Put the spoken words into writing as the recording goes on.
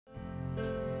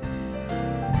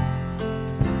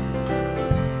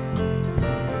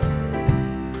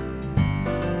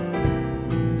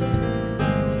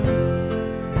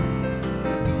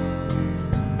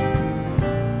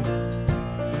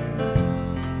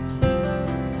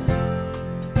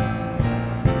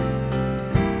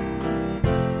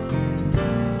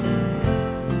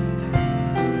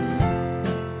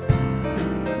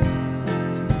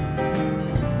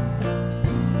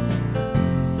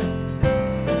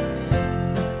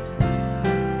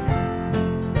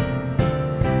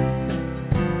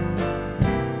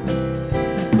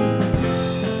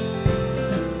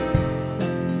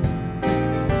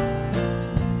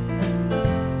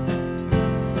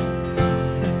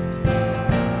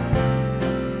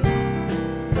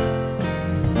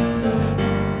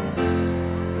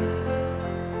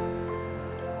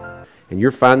And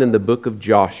you're finding the book of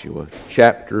Joshua,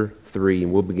 chapter 3,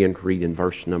 and we'll begin to read in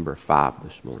verse number 5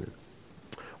 this morning.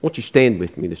 Won't you stand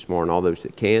with me this morning, all those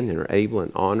that can and are able,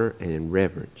 in honor and in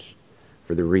reverence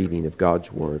for the reading of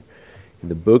God's Word. In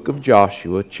the book of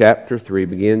Joshua, chapter 3,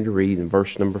 begin to read in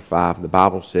verse number 5. The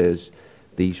Bible says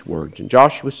these words. And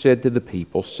Joshua said to the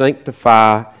people,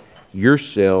 "Sanctify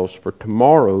yourselves, for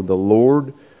tomorrow the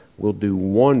Lord will do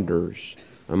wonders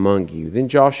among you." Then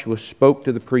Joshua spoke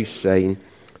to the priests, saying,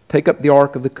 "Take up the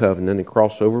ark of the covenant and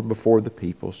cross over before the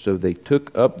people." So they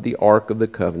took up the ark of the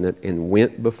covenant and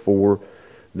went before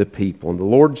the people. And the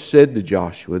Lord said to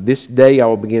Joshua, "This day I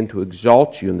will begin to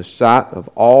exalt you in the sight of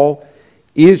all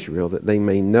Israel, that they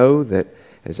may know that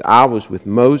as I was with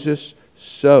Moses,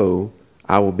 so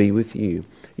I will be with you.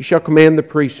 You shall command the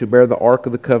priests who bear the ark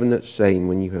of the covenant, saying,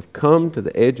 when you have come to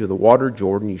the edge of the water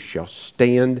Jordan, you shall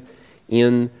stand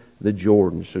in the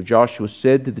Jordan." So Joshua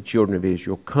said to the children of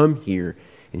Israel, "Come here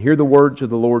and hear the words of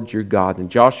the Lord your God." And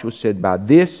Joshua said, "By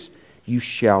this you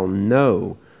shall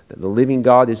know that the living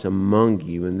God is among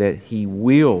you, and that He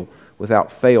will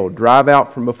without fail drive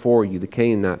out from before you the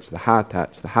Canaanites, the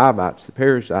Hittites, the Hivites, the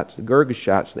Perizzites, the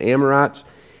Girgashites, the Amorites,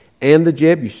 and the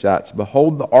Jebusites.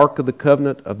 Behold, the ark of the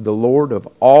covenant of the Lord of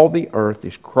all the earth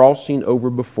is crossing over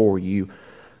before you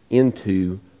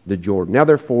into the Jordan. Now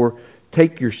therefore,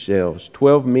 take yourselves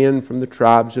 12 men from the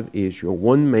tribes of Israel,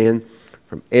 one man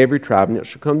from every tribe, and it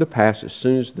shall come to pass as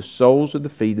soon as the soles of the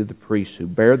feet of the priests who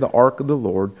bear the ark of the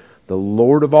Lord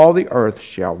of all the earth,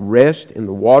 shall rest in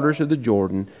the waters of the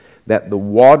Jordan, that the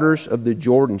waters of the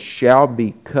Jordan shall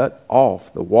be cut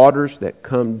off, the waters that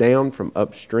come down from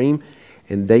upstream,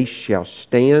 and they shall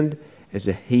stand as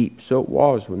a heap. So it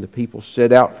was when the people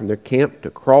set out from their camp to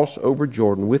cross over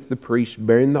Jordan with the priests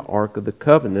bearing the ark of the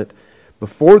covenant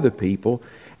before the people.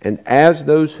 And as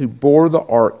those who bore the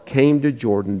ark came to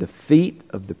Jordan, the feet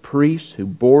of the priests who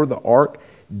bore the ark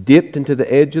dipped into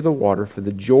the edge of the water, for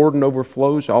the Jordan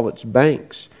overflows all its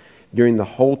banks during the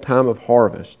whole time of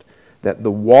harvest, that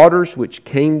the waters which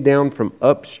came down from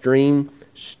upstream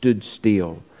stood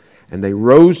still. And they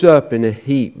rose up in a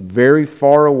heap very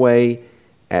far away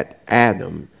at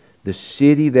Adam, the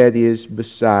city that is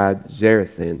beside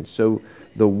Zarethan. So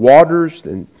the waters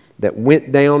that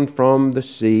went down from the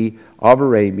sea of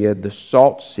Arabia, the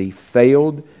salt sea,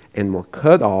 failed and were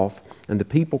cut off, and the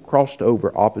people crossed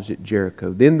over opposite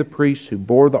Jericho. Then the priests who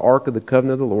bore the ark of the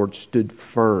covenant of the Lord stood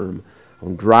firm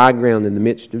on dry ground in the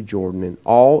midst of Jordan, and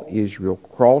all Israel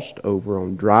crossed over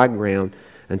on dry ground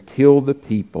until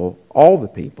all the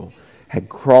people, had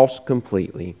crossed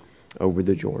completely over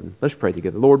the Jordan. Let's pray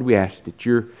together. Lord, we ask that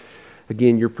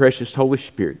your precious Holy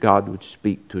Spirit, God, would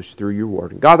speak to us through your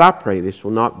word. And God, I pray this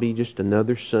will not be just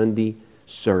another Sunday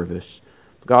service.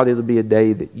 God, it'll be a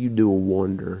day that you do a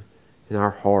wonder in our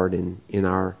heart and in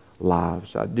our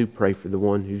lives. I do pray for the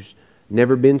one who's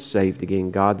never been saved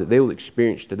again, God, that they will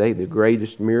experience today the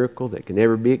greatest miracle that can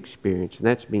ever be experienced, and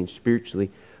that's being spiritually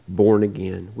born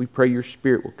again. We pray your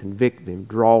Spirit will convict them,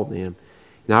 draw them,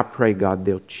 and I pray, God,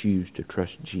 they'll choose to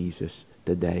trust Jesus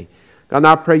today. God, and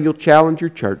I pray you'll challenge your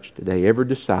church today, every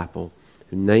disciple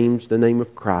who names the name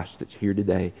of Christ that's here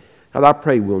today. God, I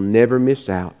pray we'll never miss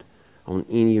out on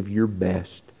any of your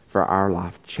best for our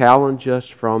life. Challenge us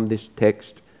from this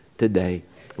text today.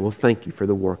 And we'll thank you for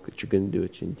the work that you're going to do.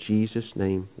 It's in Jesus'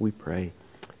 name we pray,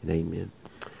 and amen.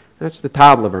 That's the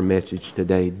title of our message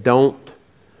today. Don't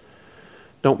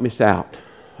miss out.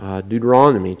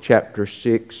 Deuteronomy chapter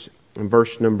 6 and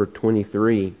verse number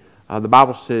 23. The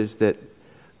Bible says that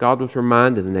God was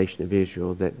reminding the nation of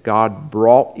Israel that God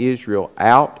brought Israel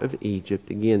out of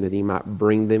Egypt, again, that He might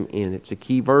bring them in. It's a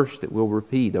key verse that we'll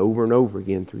repeat over and over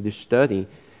again through this study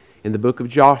in the book of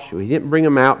Joshua. He didn't bring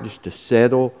them out just to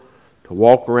settle, to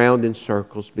walk around in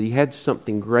circles, but He had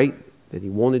something great that He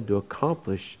wanted to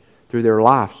accomplish through their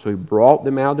life. So He brought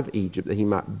them out of Egypt that He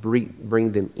might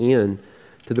bring them in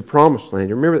to the promised land.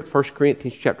 Remember that 1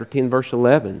 Corinthians chapter 10, verse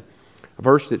 11, a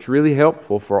verse that's really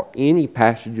helpful for any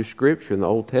passage of Scripture in the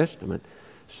Old Testament,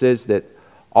 says that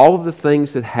all of the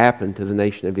things that happened to the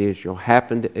nation of Israel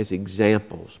happened as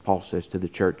examples, Paul says to the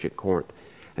church at Corinth.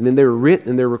 And then they're written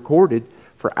and they're recorded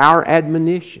for our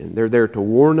admonition. They're there to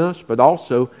warn us, but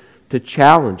also to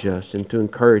challenge us and to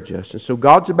encourage us. And so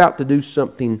God's about to do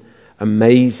something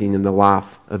amazing in the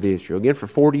life of Israel. Again, for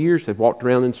 40 years they've walked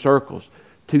around in circles.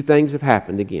 Two things have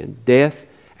happened again: death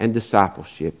and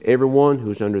discipleship. Everyone who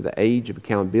is under the age of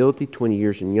accountability, 20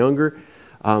 years and younger,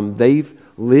 they've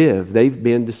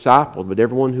been discipled. But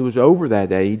everyone who was over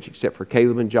that age, except for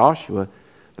Caleb and Joshua,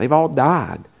 they've all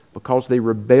died because they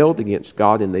rebelled against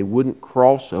God and they wouldn't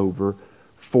cross over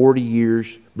 40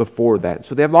 years before that.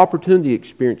 So they have the opportunity to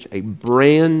experience a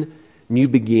brand new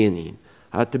beginning,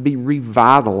 to be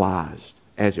revitalized,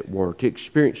 as it were, to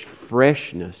experience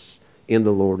freshness in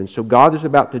the Lord. And so God is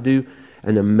about to do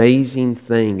an amazing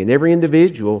thing. And every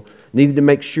individual needed to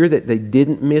make sure that they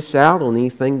didn't miss out on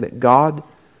anything that God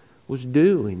was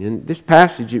doing. And this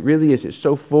passage, it really is, it's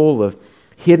so full of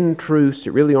hidden truths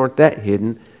that really aren't that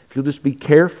hidden. If you'll just be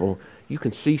careful, you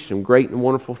can see some great and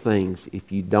wonderful things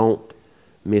if you don't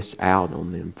miss out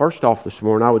on them. First off this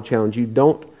morning, I would challenge you,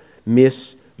 don't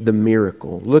miss the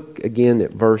miracle. Look again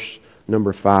at verse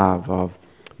number 5 of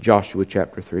Joshua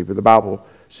chapter 3, where the Bible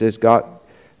says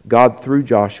God through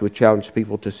Joshua challenged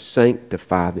people to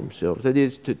sanctify themselves. That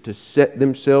is, to set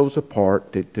themselves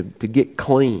apart, to get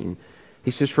clean.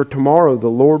 He says, for tomorrow the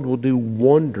Lord will do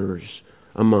wonders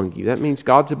among you. That means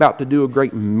God's about to do a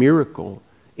great miracle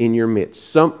in your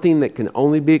midst. Something that can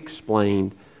only be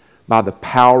explained by the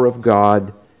power of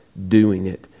God doing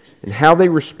it. And how they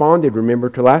responded, remember,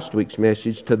 to last week's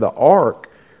message, to the ark,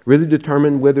 really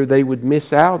determined whether they would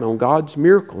miss out on God's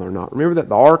miracle or not. Remember that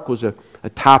the ark was a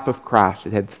type of Christ.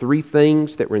 It had 3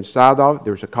 things that were inside of it.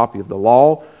 There was a copy of the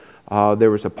law,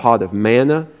 there was a pot of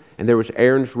manna, and there was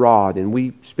Aaron's rod. And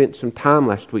we spent some time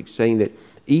last week saying that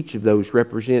each of those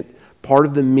represent part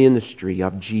of the ministry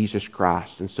of Jesus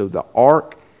Christ. And so the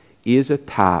ark is a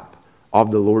type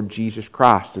of the Lord Jesus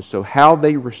Christ. And so how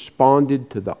they responded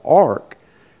to the ark,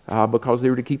 because they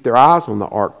were to keep their eyes on the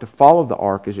ark, to follow the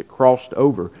ark as it crossed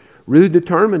over, really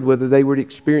determined whether they would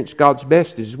experience God's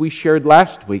best. As we shared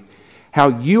last week,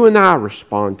 how you and I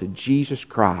respond to Jesus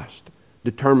Christ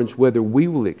determines whether we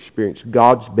will experience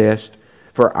God's best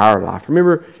for our life.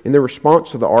 Remember, in their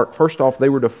response to the ark, first off, they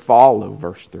were to follow,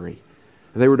 verse 3.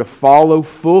 They were to follow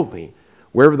fully.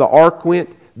 Wherever the ark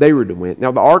went, they were to went.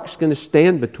 Now, the ark's going to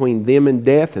stand between them and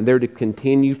death, and they're to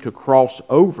continue to cross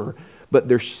over, but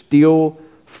they're still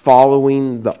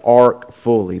following the ark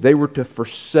fully. They were to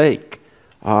forsake,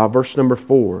 verse number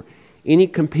 4, any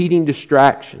competing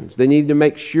distractions. They needed to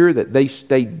make sure that they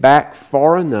stayed back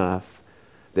far enough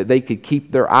that they could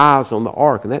keep their eyes on the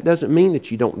ark. And that doesn't mean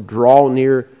that you don't draw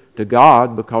near to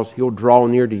God, because He'll draw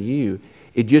near to you.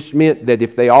 It just meant that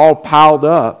if they all piled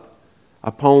up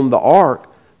upon the ark,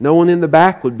 no one in the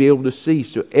back would be able to see.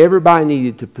 So everybody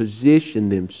needed to position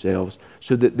themselves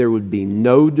so that there would be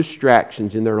no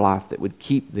distractions in their life that would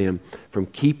keep them from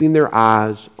keeping their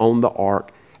eyes on the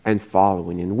ark and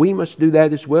following. And we must do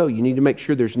that as well. You need to make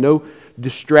sure there's no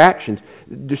distractions.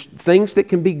 Just things that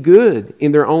can be good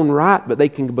in their own right, but they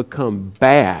can become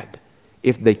bad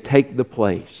if they take the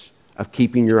place of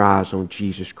keeping your eyes on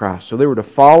Jesus Christ. So they were to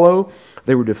follow,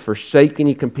 they were to forsake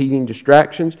any competing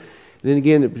distractions. And then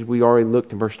again, as we already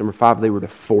looked in verse number 5, they were to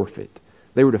forfeit.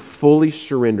 They were to fully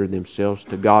surrender themselves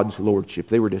to God's lordship.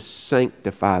 They were to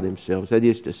sanctify themselves. That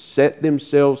is, to set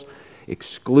themselves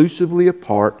exclusively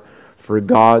apart for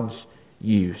God's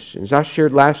use. And as I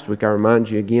shared last week, I remind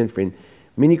you again, friend,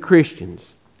 many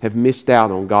Christians have missed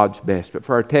out on God's best. But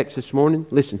for our text this morning,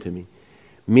 listen to me.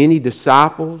 Many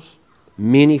disciples,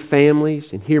 many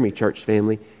families, and hear me, church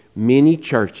family, many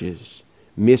churches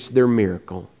miss their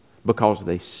miracle because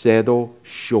they settle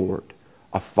short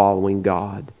of following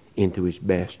God into His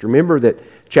best. Remember that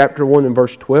chapter 1 and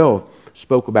verse 12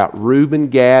 spoke about Reuben,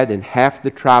 Gad, and half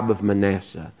the tribe of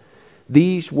Manasseh.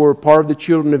 These were part of the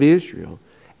children of Israel.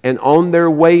 And on their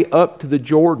way up to the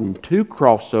Jordan to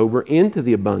cross over into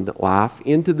the abundant life,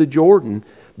 into the Jordan,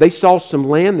 they saw some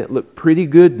land that looked pretty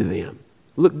good to them.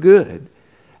 Looked good.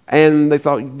 And they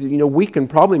thought, we can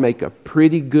probably make a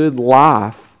pretty good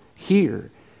life here.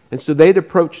 And so they'd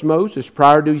approached Moses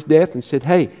prior to his death and said,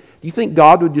 hey, do you think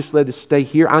God would just let us stay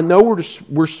here? I know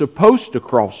we're supposed to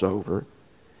cross over.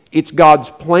 It's God's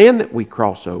plan that we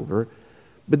cross over.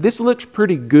 But this looks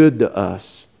pretty good to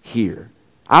us here.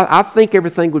 I think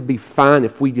everything would be fine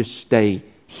if we just stay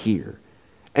here.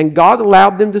 And God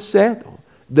allowed them to settle.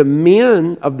 The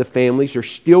men of the families are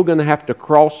still going to have to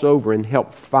cross over and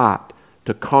help fight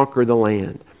to conquer the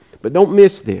land. But don't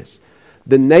miss this.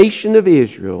 The nation of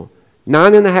Israel,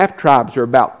 9.5 tribes, are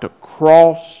about to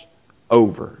cross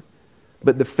over.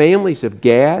 But the families of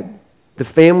Gad, the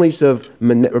families of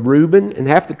Reuben, and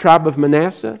half the tribe of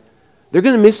Manasseh, they're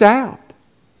going to miss out.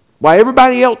 While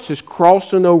everybody else is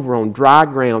crossing over on dry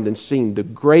ground and seeing the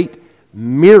great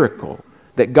miracle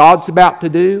that God's about to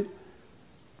do,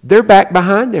 they're back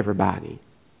behind everybody.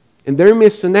 And they're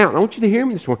missing out. And I want you to hear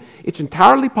me this morning. It's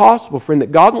entirely possible, friend,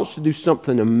 that God wants to do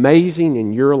something amazing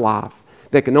in your life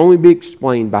that can only be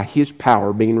explained by His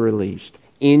power being released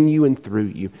in you and through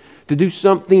you. To do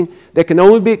something that can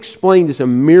only be explained as a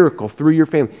miracle through your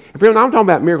family. And friend, when I'm talking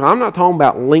about miracle, I'm not talking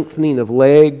about lengthening of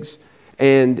legs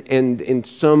and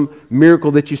some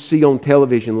miracle that you see on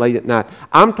television late at night.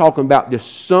 I'm talking about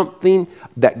just something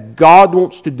that God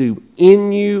wants to do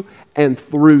in you and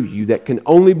through you that can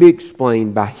only be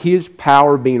explained by His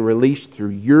power being released through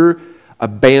your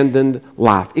abandoned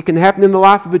life. It can happen in the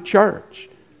life of a church.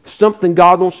 Something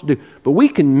God wants to do. But we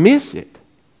can miss it.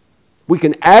 We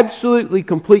can absolutely,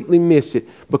 completely miss it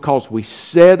because we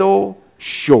settle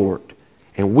short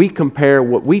and we compare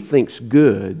what we think's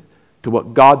good to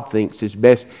what God thinks is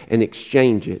best and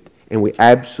exchange it, and we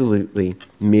absolutely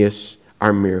miss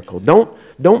our miracle.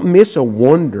 Don't miss a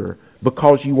wonder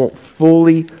because you won't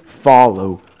fully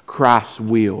follow Christ's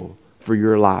will for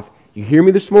your life. You hear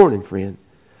me this morning, friend?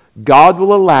 God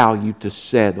will allow you to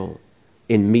settle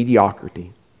in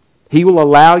mediocrity. He will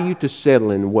allow you to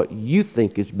settle in what you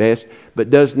think is best,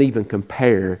 but doesn't even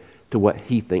compare to what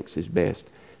He thinks is best.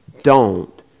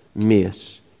 Don't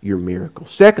miss your miracle.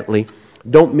 Secondly,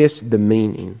 don't miss the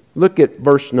meaning. Look at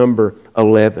verse number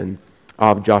 11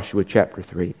 of Joshua chapter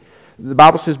 3. The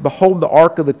Bible says, "Behold, the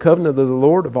ark of the covenant of the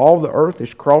Lord of all the earth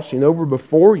is crossing over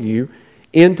before you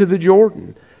into the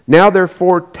Jordan. Now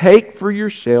therefore take for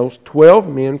yourselves 12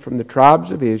 men from the tribes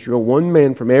of Israel, 1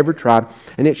 man from every tribe,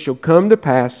 and it shall come to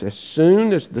pass as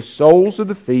soon as the soles of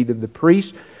the feet of the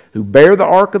priests who bear the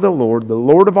ark of the Lord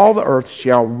of all the earth,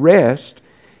 shall rest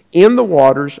in the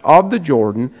waters of the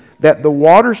Jordan, that the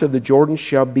waters of the Jordan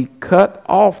shall be cut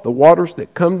off, the waters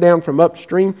that come down from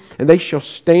upstream, and they shall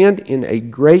stand in a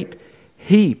great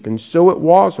heap." And so it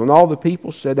was when all the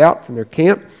people set out from their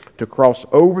camp to cross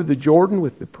over the Jordan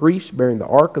with the priests bearing the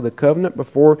ark of the covenant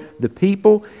before the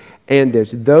people. And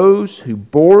as those who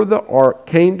bore the ark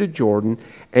came to Jordan,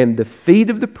 and the feet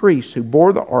of the priests who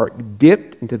bore the ark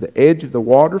dipped into the edge of the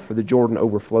water, for the Jordan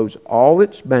overflows all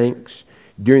its banks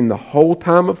during the whole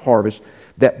time of harvest,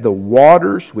 that the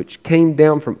waters which came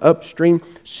down from upstream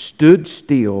stood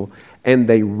still, and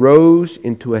they rose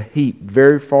into a heap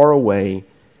very far away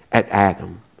at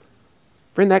Adam.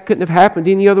 Friend, that couldn't have happened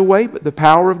any other way but the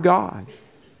power of God.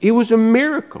 It was a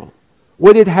miracle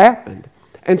what had happened.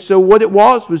 And so what it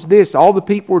was this: all the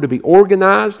people were to be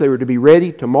organized, they were to be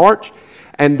ready to march,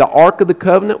 and the Ark of the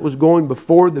Covenant was going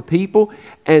before the people.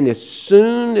 And as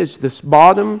soon as the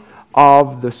bottom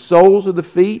of the soles of the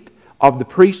feet of the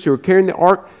priests who were carrying the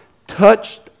ark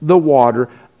touched the water,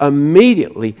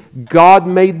 immediately God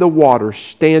made the water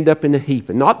stand up in a heap.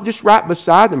 And not just right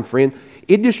beside them, friend.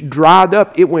 It just dried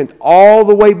up. It went all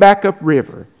the way back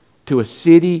upriver to a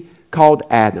city called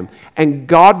Adam. And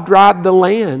God dried the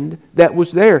land that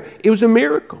was there. It was a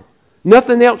miracle.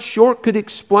 Nothing else short could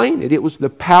explain it. It was the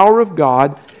power of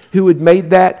God who had made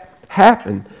that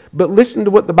happen. But listen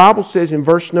to what the Bible says in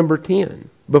verse number 10.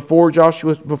 Before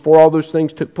all those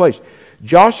things took place.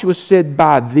 Joshua said,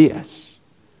 by this,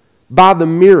 by the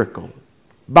miracle,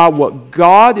 by what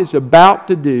God is about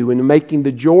to do in making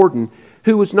the Jordan,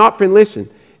 who was not, friend, listen,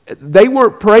 they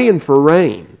weren't praying for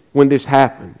rain when this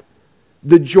happened.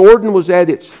 The Jordan was at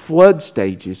its flood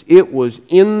stages. It was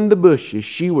in the bushes.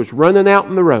 She was running out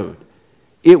in the road.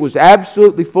 It was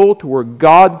absolutely full to where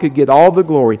God could get all the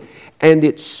glory. And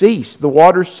it ceased. The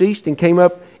water ceased and came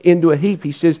up into a heap.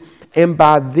 He says, and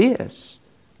by this,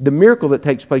 the miracle that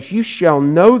takes place, you shall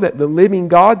know that the living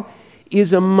God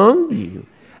is among you,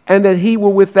 and that He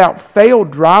will without fail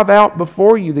drive out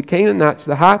before you the Canaanites,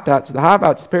 the Hittites, the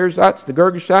Hivites, the Perizzites, the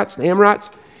Girgashites, the Amorites,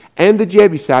 and the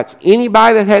Jebusites.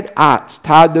 Anybody that had ites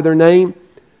tied to their name,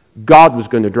 God was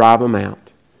going to drive them out.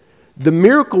 The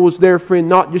miracle was there, friend,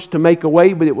 not just to make a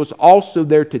way, but it was also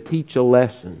there to teach a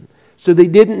lesson. So they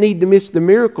didn't need to miss the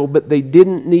miracle, but they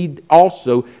didn't need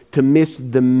also to miss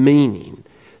the meaning.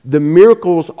 The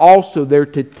miracle was also there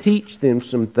to teach them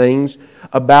some things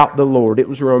about the Lord. It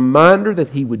was a reminder that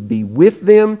He would be with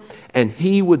them and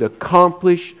He would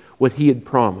accomplish what He had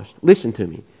promised. Listen to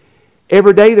me.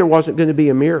 Every day there wasn't going to be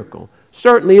a miracle.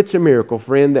 Certainly it's a miracle,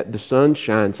 friend, that the sun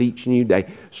shines each new day.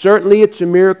 Certainly it's a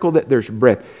miracle that there's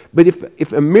breath. But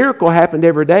if a miracle happened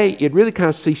every day, it really kind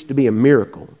of ceased to be a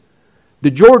miracle. The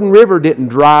Jordan River didn't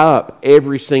dry up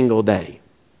every single day.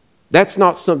 That's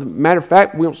not something, matter of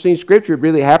fact, we don't see in Scripture it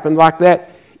really happened like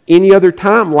that any other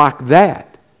time like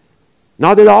that.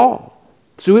 Not at all.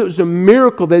 So it was a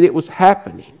miracle that it was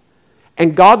happening.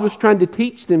 And God was trying to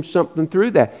teach them something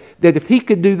through that. That if He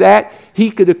could do that, He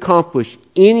could accomplish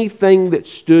anything that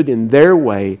stood in their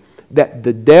way that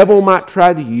the devil might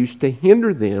try to use to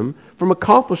hinder them from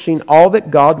accomplishing all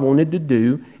that God wanted to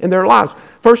do in their lives.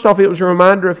 First off, it was a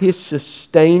reminder of His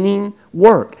sustaining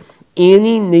work.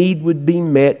 Any need would be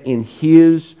met in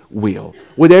His will,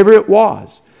 whatever it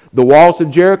was. The walls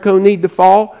of Jericho need to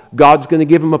fall. God's going to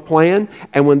give them a plan.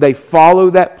 And when they follow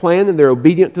that plan and they're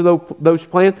obedient to those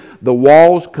plans, the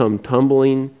walls come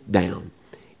tumbling down.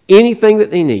 Anything that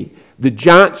they need. The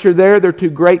giants are there. They're too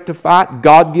great to fight.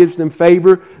 God gives them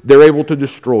favor. They're able to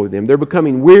destroy them. They're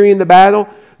becoming weary in the battle.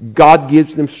 God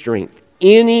gives them strength.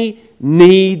 Any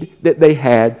need that they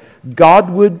had, God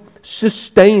would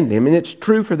sustain them. And it's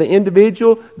true for the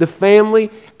individual, the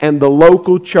family, and the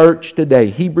local church today.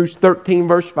 Hebrews 13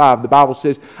 verse 5, the Bible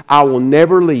says, I will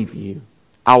never leave you.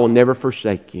 I will never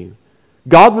forsake you.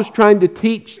 God was trying to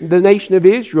teach the nation of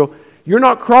Israel, you're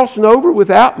not crossing over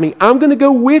without me. I'm going to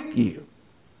go with you.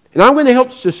 And I'm going to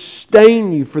help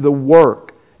sustain you for the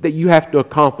work that you have to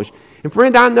accomplish. And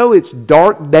friend, I know it's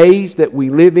dark days that we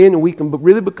live in, and we can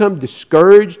really become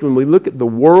discouraged when we look at the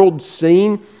world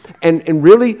scene and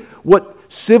really what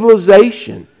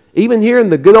civilization, even here in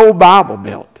the good old Bible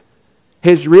Belt,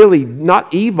 has really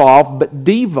not evolved but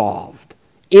devolved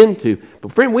into.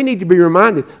 But friend, we need to be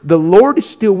reminded the Lord is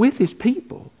still with His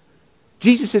people.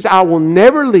 Jesus says, I will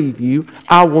never leave you.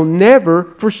 I will never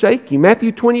forsake you.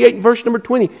 Matthew 28, verse number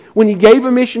 20. When He gave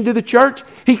a mission to the church,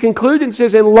 He concluded and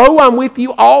says, and lo, I'm with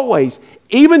you always,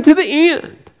 even to the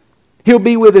end. He'll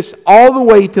be with us all the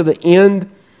way to the end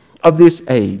of this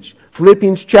age.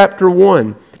 Philippians chapter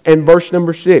 1 and verse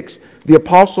number 6. The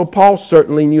Apostle Paul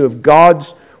certainly knew of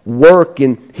God's work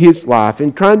in his life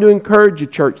and trying to encourage a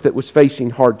church that was facing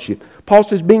hardship. Paul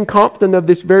says, being confident of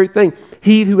this very thing,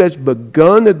 He who has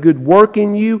begun a good work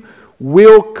in you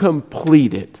will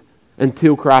complete it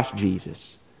until Christ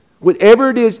Jesus. Whatever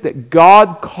it is that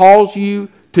God calls you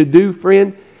to do,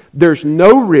 friend, there's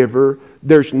no river,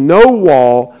 there's no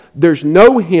wall, there's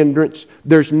no hindrance,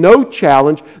 there's no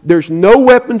challenge, there's no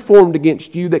weapon formed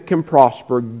against you that can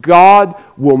prosper. God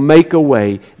will make a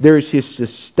way. There's His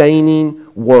sustaining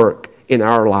work in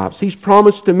our lives. He's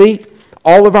promised to meet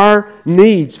all of our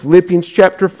needs. Philippians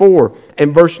chapter 4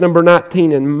 and verse number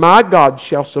 19. And my God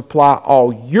shall supply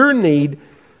all your need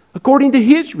according to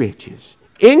His riches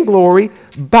in glory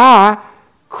by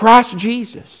Christ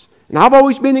Jesus. And I've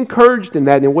always been encouraged in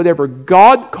that. And whatever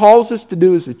God calls us to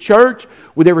do as a church,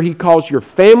 whatever He calls your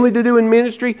family to do in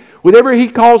ministry, whatever He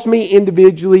calls me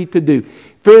individually to do.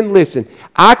 Friend, listen,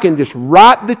 I can just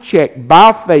write the check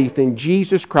by faith in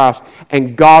Jesus Christ,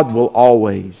 and God will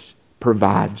always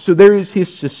provide. So there is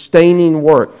His sustaining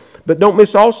work. But don't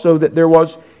miss also that there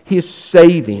was His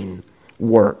saving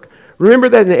work. Remember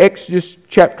that in Exodus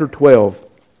chapter 12,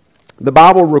 the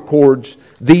Bible records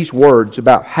these words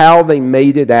about how they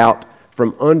made it out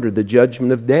from under the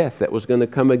judgment of death that was going to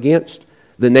come against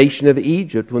the nation of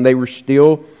Egypt when they were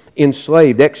still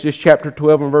enslaved. Exodus chapter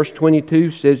 12 and verse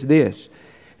 22 says this,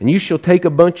 and you shall take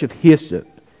a bunch of hyssop,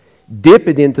 dip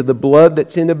it into the blood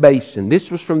that's in a basin.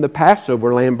 This was from the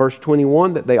Passover lamb, verse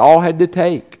 21, that they all had to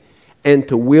take and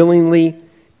to willingly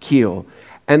kill.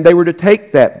 And they were to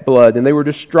take that blood and they were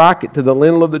to strike it to the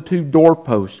lintel of the two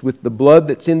doorposts with the blood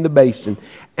that's in the basin.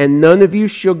 And none of you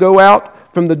shall go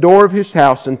out from the door of his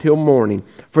house until morning.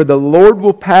 For the Lord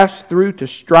will pass through to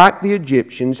strike the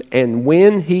Egyptians, and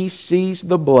when He sees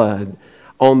the blood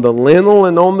on the lintel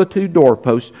and on the two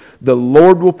doorposts, the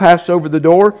Lord will pass over the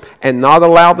door and not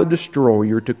allow the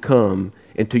destroyer to come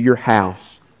into your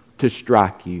house to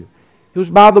strike you. It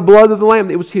was by the blood of the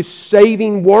Lamb. It was His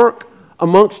saving work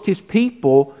amongst His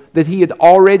people that He had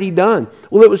already done.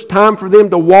 Well, it was time for them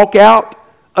to walk out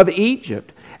of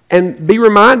Egypt and be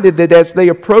reminded that as they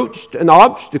approached an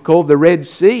obstacle, the Red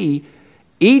Sea,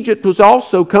 Egypt was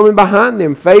also coming behind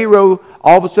them. Pharaoh,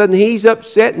 all of a sudden, he's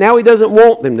upset. Now he doesn't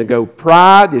want them to go.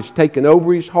 Pride is taken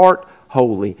over his heart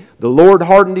wholly. The Lord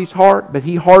hardened his heart, but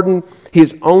He hardened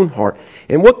His own heart.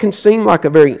 And what can seem like a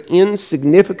very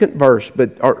insignificant verse,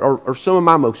 but are some of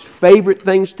my most favorite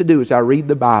things to do as I read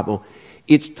the Bible,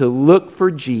 it's to look for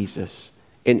Jesus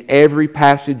in every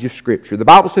passage of Scripture. The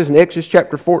Bible says in Exodus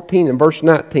chapter 14 and verse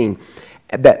 19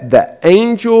 that the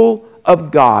angel of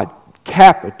God,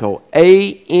 capital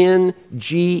A-N-G-E-L.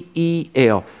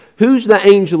 Who's the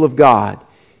angel of God?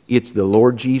 It's the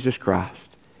Lord Jesus Christ.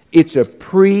 It's a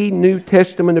pre-New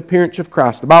Testament appearance of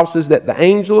Christ. The Bible says that the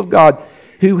angel of God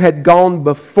who had gone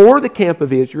before the camp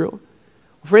of Israel,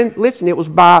 friend, listen, it was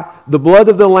by the blood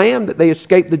of the Lamb that they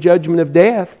escaped the judgment of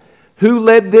death. Who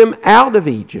led them out of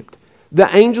Egypt?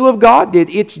 The angel of God did.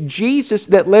 It's Jesus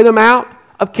that led them out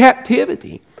of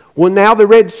captivity. Well, now the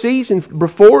Red Sea's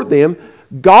before them.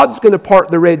 God's going to part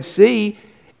the Red Sea.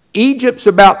 Egypt's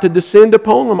about to descend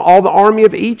upon them, all the army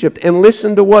of Egypt. And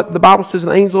listen to what the Bible says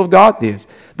the angel of God did.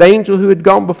 The angel who had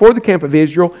gone before the camp of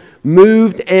Israel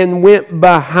moved and went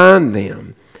behind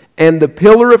them. And the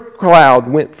pillar of cloud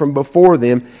went from before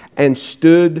them and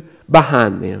stood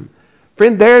behind them.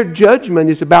 Friend, their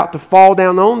judgment is about to fall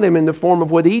down on them in the form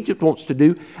of what Egypt wants to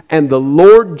do. And the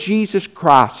Lord Jesus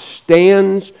Christ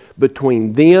stands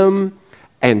between them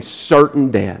and certain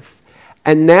death.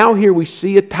 And now here we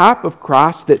see a type of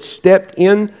Christ that stepped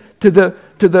into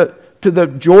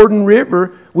the Jordan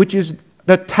River, which is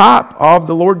the type of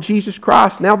the Lord Jesus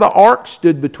Christ. Now the ark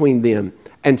stood between them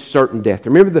and certain death.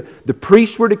 Remember, the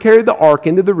priests were to carry the ark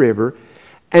into the river.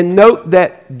 And note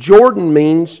that Jordan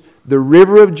means the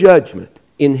river of judgment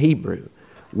in Hebrew.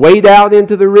 Wade out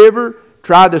into the river,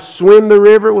 try to swim the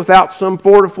river without some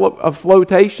sort of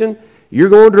flotation, you're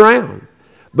going to drown.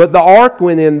 But the ark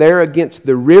went in there against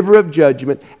the river of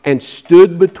judgment and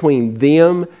stood between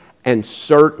them and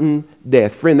certain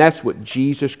death. Friend, that's what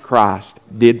Jesus Christ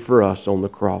did for us on the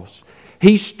cross.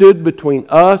 He stood between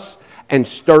us and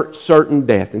certain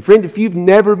death. And friend, if you've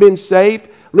never been saved,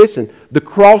 listen, the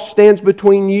cross stands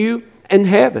between you and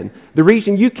heaven. The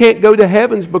reason you can't go to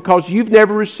heaven is because you've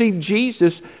never received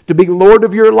Jesus to be Lord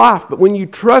of your life. But when you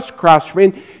trust Christ,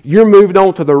 friend, you're moved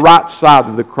on to the right side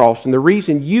of the cross. And the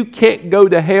reason you can't go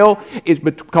to hell is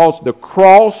because the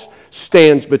cross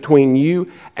stands between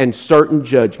you and certain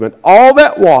judgment. All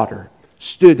that water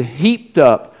stood heaped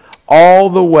up all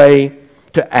the way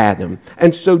to Adam.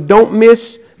 And so don't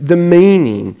miss the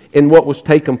meaning in what was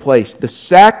taking place. The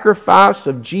sacrifice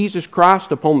of Jesus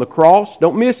Christ upon the cross,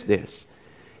 don't miss this.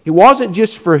 It wasn't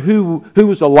just for who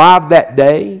was alive that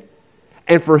day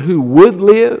and for who would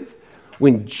live.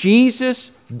 When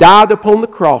Jesus died upon the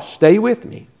cross, stay with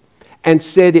me, and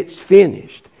said it's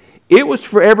finished, it was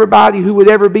for everybody who would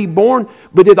ever be born,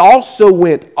 but it also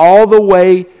went all the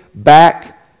way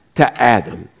back to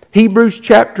Adam. Hebrews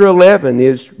chapter 11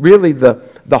 is really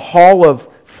the hall of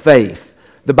faith.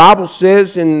 The Bible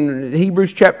says in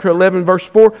Hebrews chapter 11 verse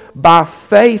 4, by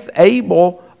faith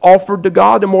Abel offered to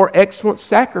God a more excellent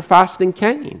sacrifice than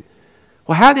Cain.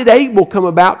 Well, how did Abel come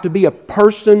about to be a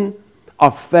person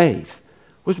of faith?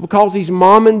 It was because his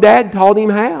mom and dad taught him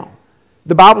how.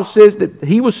 The Bible says that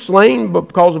he was slain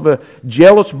because of a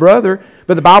jealous brother,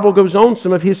 but the Bible goes on,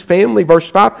 some of his family, verse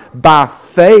 5, by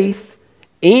faith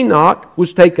Enoch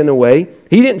was taken away.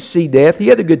 He didn't see death. He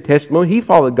had a good testimony. He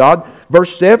followed God.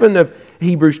 Verse 7 of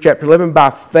Hebrews chapter 11,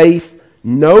 by faith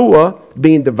Noah,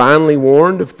 being divinely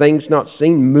warned of things not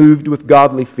seen, moved with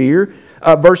godly fear.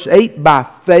 Verse 8, by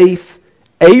faith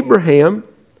Abraham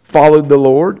followed the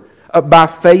Lord. By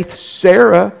faith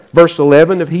Sarah, verse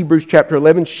 11 of Hebrews chapter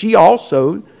 11, she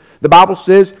also, the Bible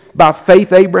says, by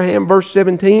faith Abraham, verse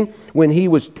 17, when he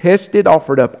was tested,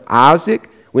 offered up Isaac.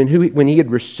 When he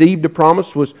had received the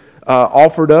promise, was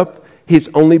offered up his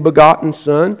only begotten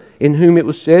son, in whom it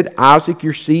was said, Isaac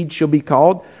your seed shall be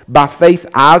called. By faith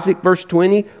Isaac, verse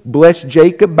 20, blessed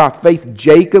Jacob. By faith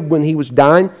Jacob, when he was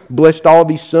dying, blessed all of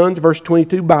his sons. Verse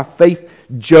 22, by faith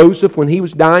Joseph, when he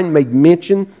was dying, made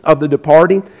mention of the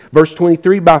departing. Verse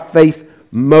 23, by faith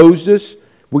Moses.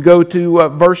 We go to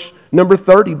verse number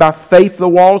 30, by faith the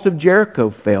walls of Jericho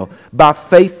fell. By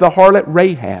faith the harlot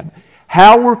Rahab.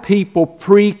 How were people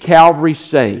pre-Calvary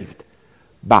saved?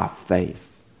 By faith.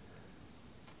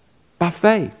 By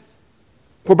faith.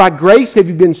 For by grace have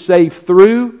you been saved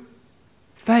through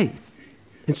faith.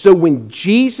 And so when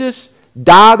Jesus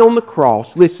died on the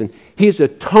cross, listen, His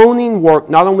atoning work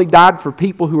not only died for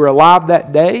people who were alive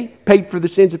that day, paid for the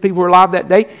sins of people who were alive that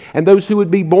day, and those who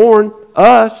would be born,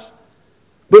 us,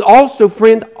 but also,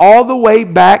 friend, all the way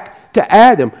back to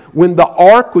Adam, when the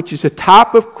ark, which is a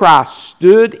type of Christ,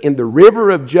 stood in the river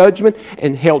of judgment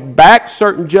and held back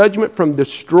certain judgment from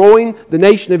destroying the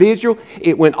nation of Israel,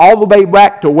 it went all the way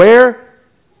back to where?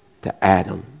 To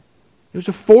Adam. It was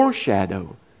a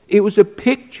foreshadow. It was a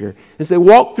picture. As they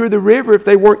walked through the river, if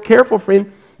they weren't careful,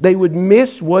 friend, they would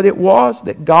miss what it was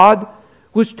that God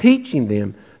was teaching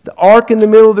them. The ark in the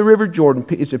middle of the river Jordan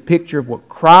is a picture of what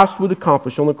Christ would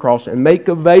accomplish on the cross and make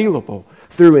available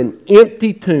through an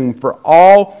empty tomb for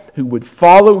all who would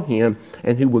follow Him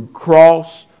and who would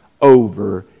cross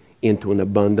over into an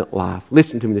abundant life.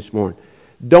 Listen to me this morning.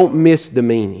 Don't miss the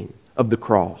meaning of the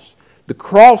cross. The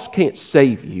cross can't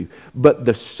save you, but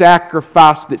the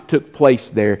sacrifice that took place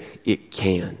there, it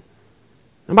can.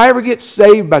 Nobody ever gets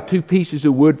saved by two pieces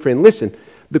of wood, friend. Listen,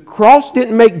 the cross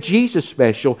didn't make Jesus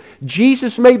special.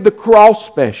 Jesus made the cross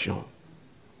special.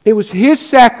 It was His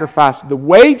sacrifice. The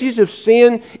wages of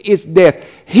sin is death.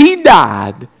 He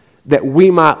died that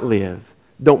we might live.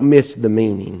 Don't miss the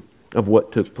meaning of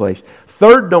what took place.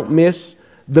 Third, don't miss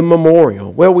the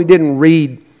memorial. Well, we didn't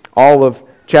read all of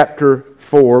chapter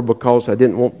 4 because I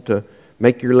didn't want to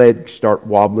make your legs start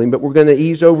wobbling, but we're going to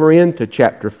ease over into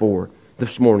chapter 4.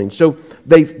 this morning. So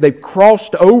they've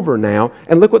crossed over now.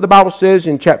 And look what the Bible says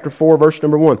in chapter 4, verse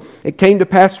number 1. It came to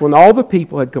pass when all the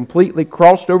people had completely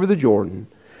crossed over the Jordan,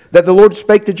 that the Lord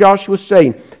spake to Joshua,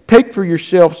 saying, Take for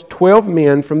yourselves 12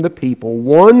 men from the people,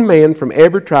 1 man from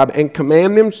every tribe, and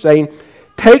command them, saying,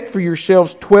 Take for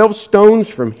yourselves 12 stones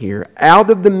from here, out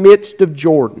of the midst of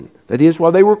Jordan. That is,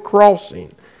 while they were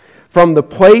crossing, from the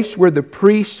place where the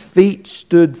priest's feet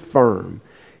stood firm.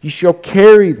 You shall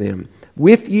carry them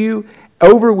with you,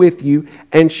 over with you,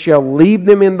 and shall leave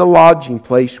them in the lodging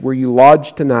place where you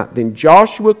lodge tonight. Then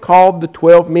Joshua called the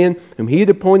 12 men whom he had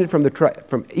appointed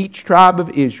from each tribe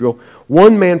of Israel,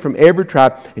 1 man from every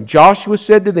tribe. And Joshua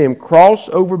said to them, Cross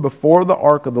over before the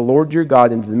ark of the Lord your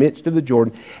God into the midst of the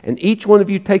Jordan, and each one of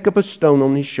you take up a stone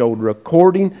on his shoulder,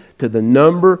 according to the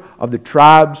number of the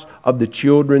tribes of the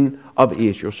children of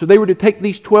Israel. So they were to take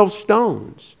these 12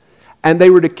 stones, and they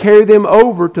were to carry them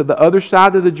over to the other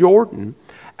side of the Jordan.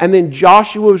 And then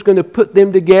Joshua was going to put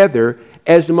them together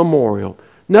as a memorial.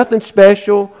 Nothing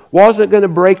special. Wasn't going to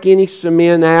break any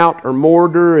cement out or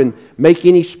mortar and make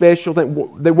any special thing.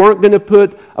 They weren't going to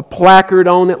put a placard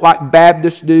on it like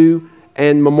Baptists do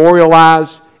and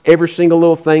memorialize every single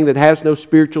little thing that has no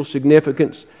spiritual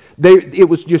significance. It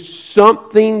was just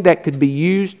something that could be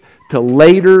used to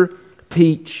later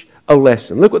teach a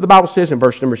lesson. Look what the Bible says in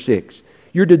verse number 6.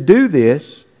 You're to do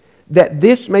this, that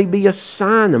this may be a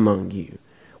sign among you.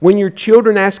 When your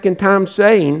children ask in time,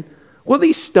 saying, What do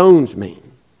these stones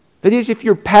mean? That is, if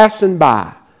you're passing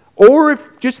by, or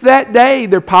if just that day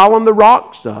they're piling the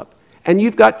rocks up, and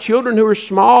you've got children who are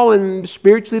small and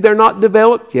spiritually they're not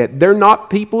developed yet. They're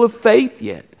not people of faith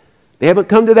yet. They haven't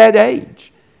come to that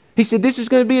age. He said, this is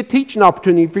going to be a teaching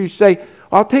opportunity for you to say,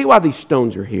 I'll tell you why these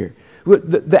stones are here.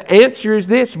 The answer is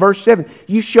this, verse 7.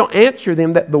 You shall answer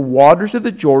them that the waters of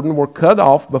the Jordan were cut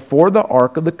off before the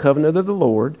ark of the covenant of the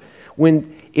Lord.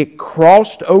 When it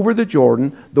crossed over the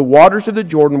Jordan, the waters of the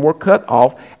Jordan were cut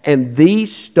off, and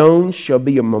these stones shall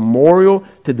be a memorial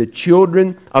to the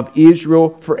children of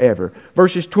Israel forever.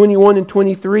 Verses 21 and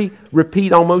 23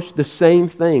 repeat almost the same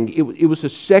thing. It was a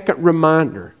second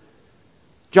reminder.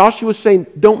 Joshua was saying,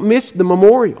 don't miss the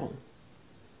memorial.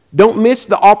 Don't miss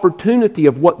the opportunity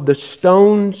of what the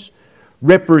stones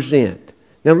represent.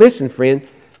 Now listen, friend,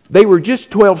 they were just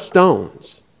 12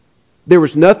 stones. There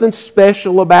was nothing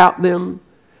special about them.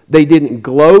 They didn't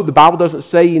glow. The Bible doesn't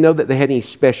say, that they had any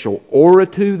special aura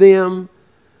to them.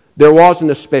 There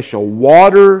wasn't a special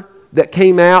water that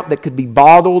came out that could be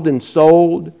bottled and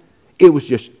sold. It was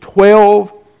just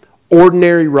 12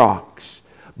 ordinary rocks.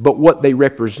 But what they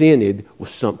represented was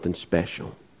something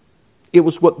special. It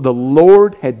was what the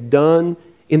Lord had done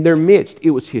in their midst.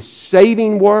 It was His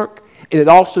saving work, and it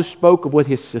also spoke of what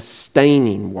His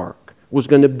sustaining work was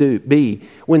going to be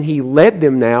when He led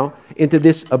them now into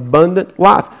this abundant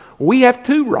life. We have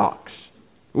 2 rocks.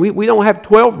 We don't have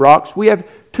 12 rocks. We have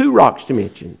 2 rocks to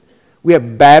mention. We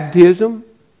have baptism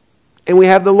and we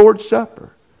have the Lord's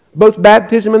Supper. Both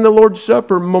baptism and the Lord's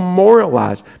Supper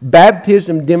memorialize.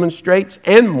 Baptism demonstrates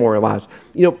and memorializes.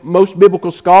 Most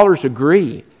biblical scholars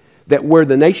agree that where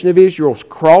the nation of Israel is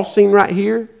crossing right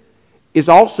here is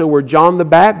also where John the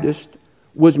Baptist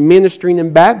was ministering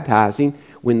and baptizing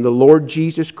when the Lord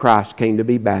Jesus Christ came to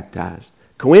be baptized.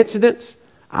 Coincidence?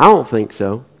 I don't think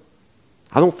so.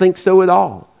 I don't think so at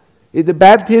all. The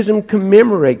baptism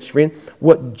commemorates, friend,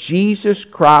 what Jesus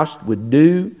Christ would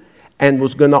do and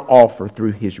was going to offer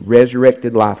through His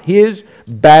resurrected life. His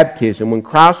baptism, when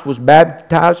Christ was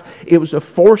baptized, it was a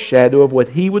foreshadow of what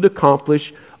He would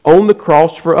accomplish on the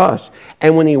cross for us.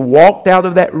 And when He walked out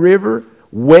of that river,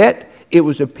 wet, it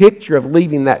was a picture of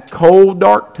leaving that cold,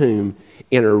 dark tomb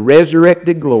in a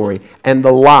resurrected glory and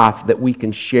the life that we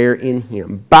can share in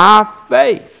Him. By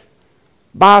faith,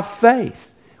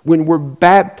 when we're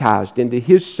baptized into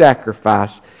His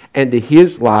sacrifice and to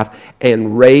His life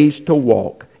and raised to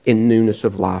walk in newness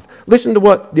of life. Listen to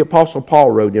what the Apostle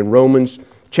Paul wrote in Romans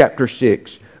chapter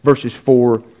 6, verses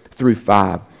 4 through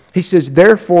 5. He says,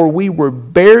 Therefore we were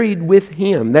buried with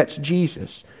Him, that's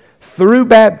Jesus, through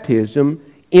baptism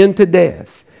into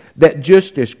death, that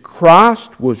just as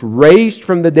Christ was raised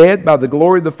from the dead by the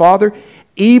glory of the Father,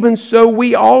 even so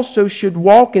we also should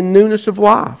walk in newness of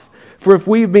life. For if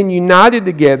we have been united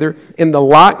together in the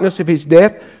likeness of His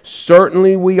death,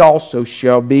 certainly we also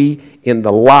shall be in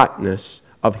the likeness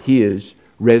of His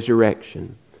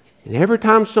resurrection. And every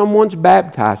time someone's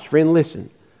baptized, friend, listen,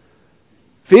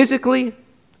 physically,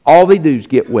 all they do is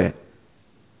get wet.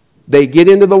 They get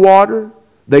into the water,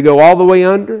 they go all the way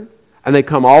under, and they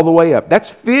come all the way up.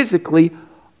 That's physically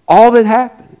all that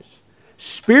happens.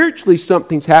 Spiritually,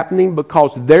 something's happening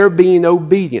because they're being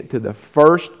obedient to the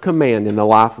first command in the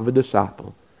life of a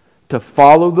disciple, to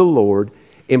follow the Lord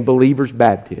in believers'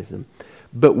 baptism.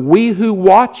 But we who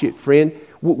watch it, friend,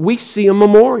 we see a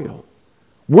memorial.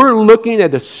 We're looking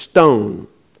at a stone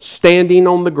standing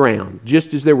on the ground,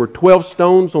 just as there were 12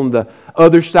 stones on the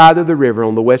other side of the river,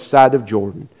 on the west side of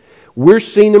Jordan. We're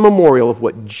seeing a memorial of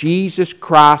what Jesus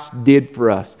Christ did for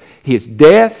us. His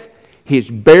death, His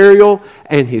burial,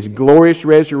 and His glorious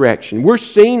resurrection. We're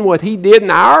seeing what He did in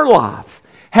our life.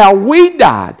 How we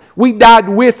died. We died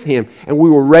with Him, and we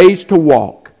were raised to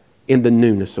walk in the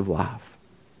newness of life.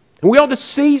 And we ought to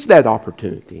seize that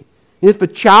opportunity. And if a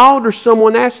child or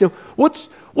someone asks you, what's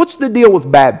the deal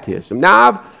with baptism?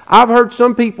 Now, I've heard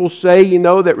some people say,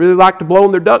 that really like to blow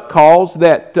on their duck calls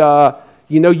that,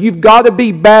 you've got to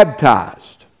be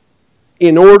baptized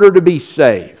in order to be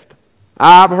saved.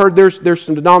 I've heard there's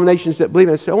some denominations that believe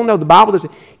in it. They say, oh no, the Bible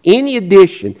doesn't. Any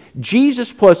addition,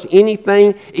 Jesus plus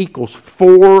anything equals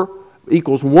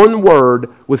one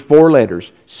word with 4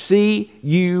 letters. C-U-L-T.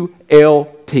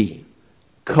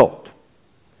 Cult.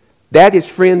 That is,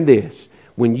 friend, this.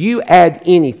 When you add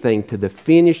anything to the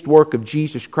finished work of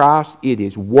Jesus Christ, it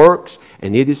is works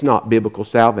and it is not biblical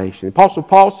salvation. The Apostle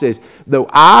Paul says, though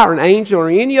I or an angel or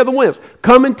any other one else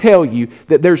come and tell you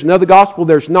that there's another gospel,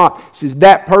 there's not. He says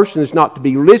that person is not to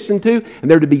be listened to and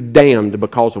they're to be damned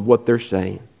because of what they're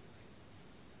saying.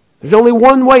 There's only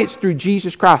one way, it's through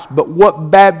Jesus Christ. But what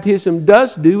baptism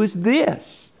does do is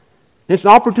this. It's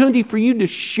an opportunity for you to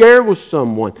share with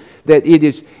someone that it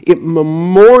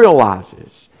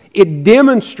memorializes. It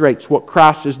demonstrates what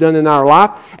Christ has done in our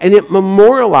life, and it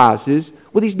memorializes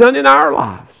what He's done in our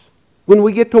lives when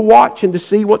we get to watch and to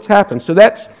see what's happened. So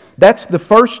that's the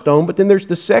first stone, but then there's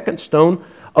the second stone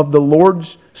of the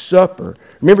Lord's Supper.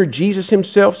 Remember, Jesus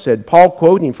Himself said, Paul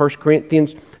quoting 1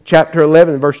 Corinthians chapter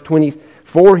 11, verse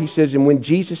 24, he says, and when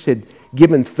Jesus had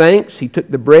given thanks, He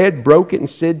took the bread, broke it, and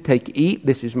said, take, eat,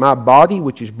 this is my body,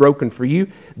 which is broken for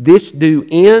you. This do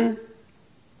in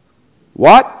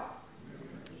what?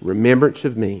 Remembrance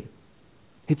of me.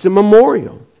 It's a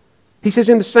memorial. He says,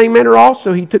 in the same manner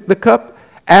also, He took the cup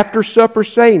after supper,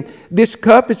 saying, this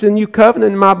cup is the new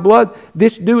covenant in my blood.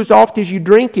 This do as oft as you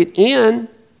drink it in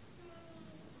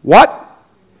what?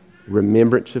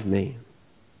 Remembrance of me.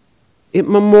 It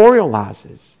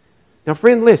memorializes. Now,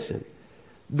 friend, listen.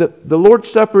 The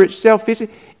Lord's Supper itself,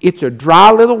 it's a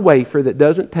dry little wafer that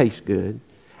doesn't taste good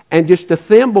and just a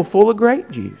thimble full of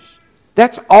grape juice.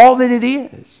 That's all that it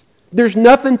is. There's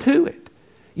nothing to it.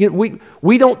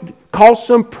 We don't call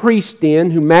some priest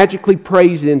in who magically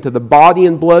prays it into the body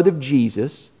and blood of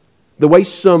Jesus, the way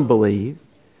some believe.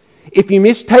 If you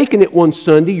mistaken it one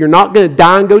Sunday, you're not going to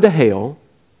die and go to hell.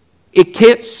 It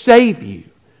can't save you.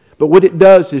 But what it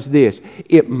does is this.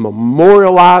 It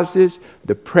memorializes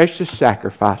the precious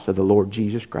sacrifice of the Lord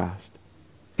Jesus Christ.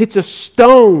 It's a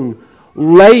stone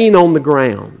laying on the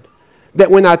ground that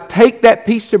when I take that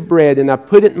piece of bread and I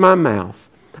put it in my mouth,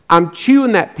 I'm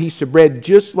chewing that piece of bread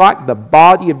just like the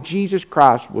body of Jesus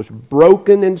Christ was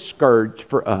broken and scourged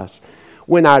for us.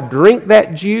 When I drink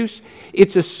that juice,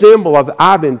 it's a symbol of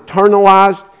I've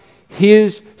internalized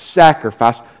His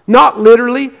sacrifice. Not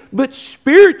literally, but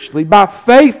spiritually, by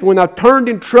faith, when I turned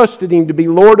and trusted Him to be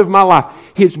Lord of my life.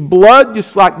 His blood,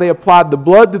 just like they applied the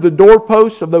blood to the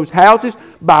doorposts of those houses,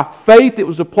 by faith it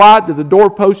was applied to the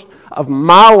doorposts of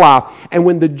my life. And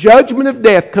when the judgment of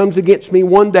death comes against me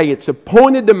one day, it's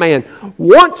appointed to man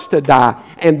once to die,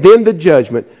 and then the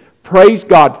judgment. Praise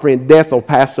God, friend, death will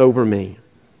pass over me.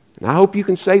 And I hope you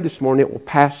can say this morning, it will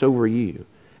pass over you.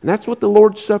 And that's what the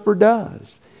Lord's Supper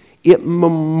does. It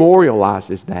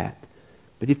memorializes that.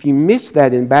 But if you miss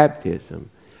that in baptism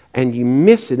and you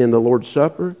miss it in the Lord's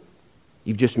Supper,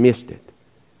 you've just missed it.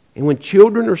 And when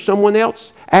children or someone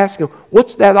else ask them,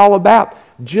 what's that all about?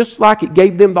 Just like it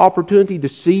gave them the opportunity to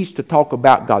seize to talk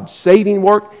about God's saving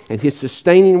work and His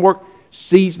sustaining work,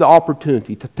 seize the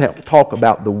opportunity to talk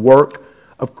about the work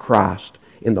of Christ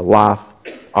in the life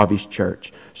of His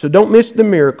church. So don't miss the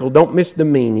miracle, don't miss the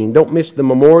meaning, don't miss the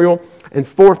memorial. And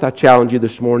fourth, I challenge you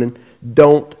this morning,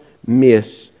 don't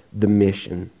miss the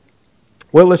mission.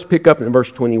 Well, let's pick up in verse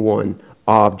 21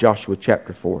 of Joshua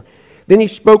chapter 4. Then he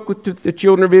spoke with the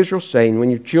children of Israel, saying, when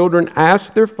your children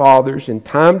ask their fathers in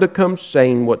time to come,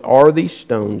 saying, what are these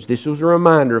stones? This was a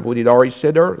reminder of what he'd already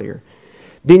said earlier.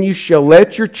 Then you shall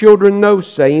let your children know,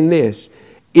 saying this,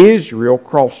 Israel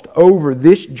crossed over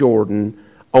this Jordan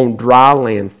on dry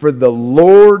land, for the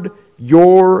Lord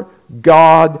your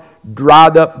God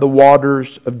dried up the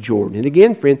waters of Jordan. And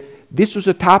again, friend, this was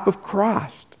a type of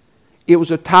Christ. It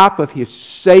was a type of His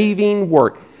saving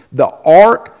work. The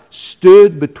ark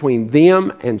stood between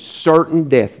them and certain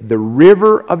death. The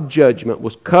river of judgment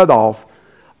was cut off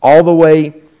all the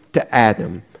way to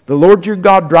Adam. The Lord your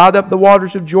God dried up the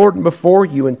waters of Jordan before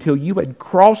you until you had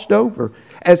crossed over,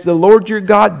 as the Lord your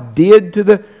God did to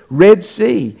the Red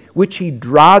Sea, which He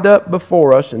dried up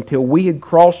before us until we had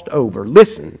crossed over.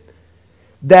 Listen,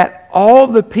 that all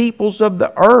the peoples of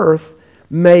the earth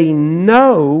may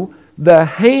know the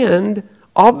hand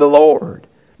of the Lord,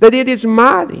 that it is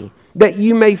mighty, that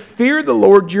you may fear the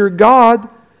Lord your God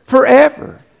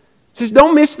forever. It says,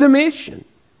 don't miss the mission.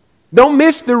 Don't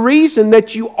miss the reason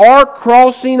that you are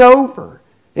crossing over.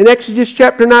 In Exodus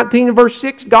chapter 19 and verse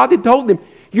 6, God had told them,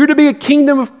 you're to be a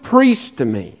kingdom of priests to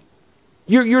me.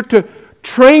 You're to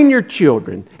train your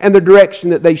children and the direction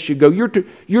that they should go.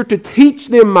 You're to teach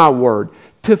them my word,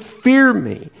 to fear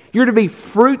me. You're to be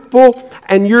fruitful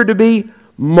and you're to be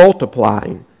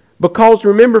multiplying. Because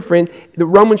remember, friend, the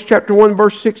Romans chapter 1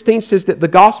 verse 16 says that the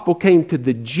gospel came to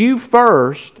the Jew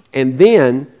first and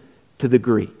then to the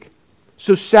Greek.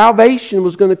 So salvation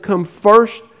was going to come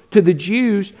first to the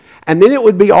Jews, and then it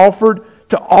would be offered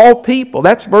to all people.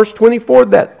 That's verse 24,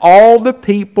 that all the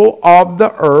people of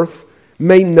the earth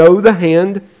may know the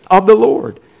hand of the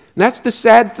Lord. And that's the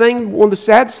sad thing, one of the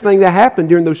saddest things that happened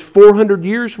during those 400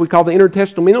 years we call the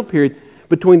intertestamental period,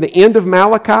 between the end of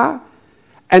Malachi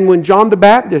and when John the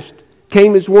Baptist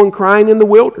came as one crying in the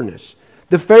wilderness.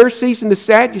 The Pharisees and the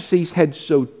Sadducees had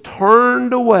so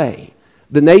turned away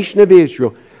the nation of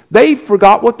Israel, they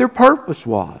forgot what their purpose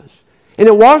was. And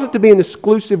it wasn't to be an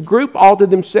exclusive group all to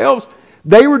themselves.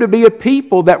 They were to be a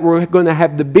people that were going to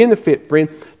have the benefit, friend,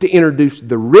 to introduce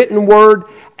the written word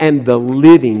and the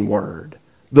living word,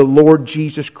 the Lord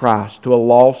Jesus Christ, to a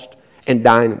lost and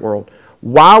dying world.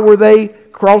 Why were they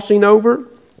crossing over?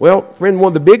 Well, friend, one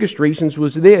of the biggest reasons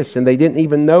was this, and they didn't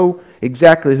even know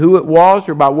exactly who it was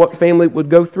or by what family it would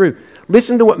go through.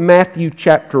 Listen to what Matthew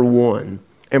chapter 1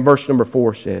 and verse number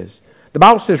 4 says. The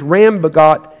Bible says, Ram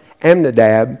begot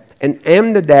Amminadab, and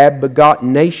Amminadab begot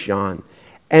Nahshon,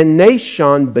 and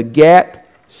Nahshon begat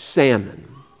Salmon.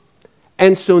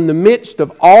 And so in the midst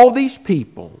of all these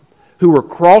people who were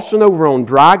crossing over on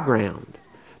dry ground,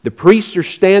 the priests are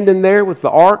standing there with the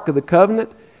Ark of the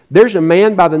Covenant. There's a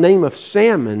man by the name of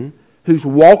Salmon who's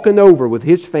walking over with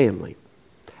his family.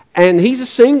 And he's a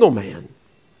single man.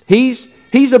 He's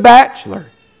a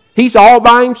bachelor. He's all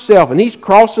by himself, and he's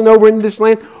crossing over into this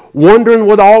land, wondering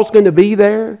what all's going to be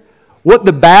there, what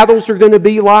the battles are going to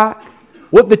be like,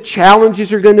 what the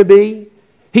challenges are going to be.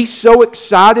 He's so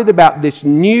excited about this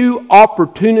new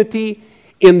opportunity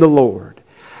in the Lord.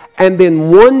 And then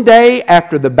one day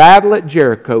after the battle at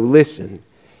Jericho, listen,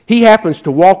 he happens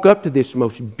to walk up to this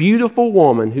most beautiful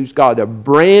woman who's got a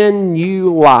brand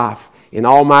new life in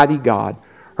Almighty God.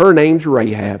 Her name's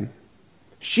Rahab.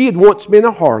 She had once been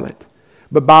a harlot,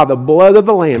 but by the blood of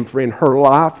the Lamb, friend, her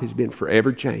life has been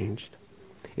forever changed.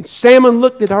 And Salmon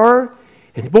looked at her,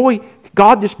 and boy,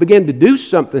 God just began to do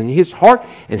something in his heart,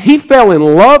 and he fell in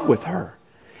love with her.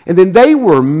 And then they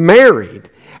were married,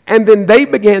 and then they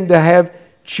began to have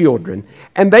children.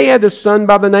 And they had a son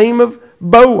by the name of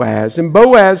Boaz, and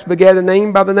Boaz begat a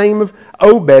name by the name of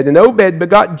Obed, and Obed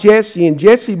begot Jesse, and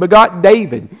Jesse begot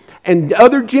David. And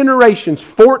other generations,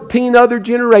 14 other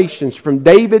generations, from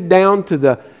David down to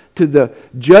the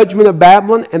judgment of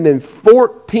Babylon, and then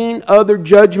 14 other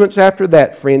judgments after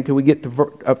that, friend, till we get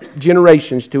to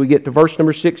generations, till we get to verse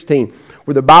number 16,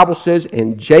 where the Bible says,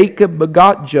 and Jacob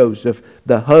begot Joseph,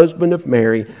 the husband of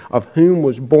Mary, of whom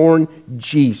was born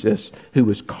Jesus, who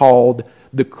was called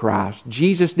the Christ.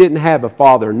 Jesus didn't have a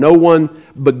father. No one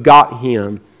begot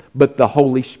him but the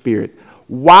Holy Spirit.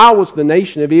 Why was the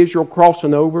nation of Israel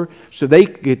crossing over? So they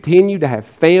could continue to have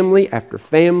family after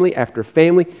family after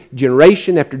family,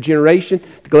 generation after generation.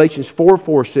 Galatians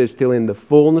 4:4 says, till in the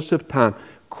fullness of time,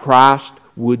 Christ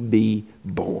would be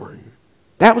born.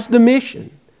 That was the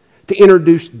mission, to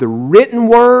introduce the written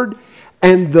word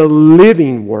and the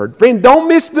living word. Friend, don't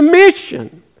miss the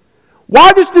mission.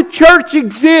 Why does the church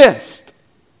exist?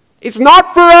 It's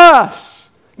not for us.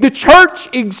 The church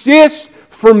exists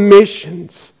for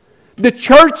missions. The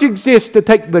church exists to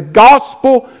take the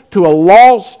gospel to a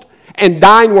lost and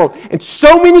dying world. And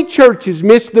so many churches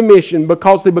miss the mission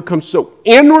because they become so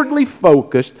inwardly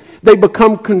focused. They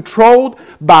become controlled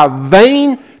by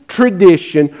vain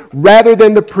tradition rather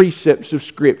than the precepts of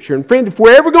Scripture. And friend, if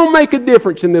we're ever going to make a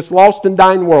difference in this lost and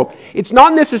dying world, it's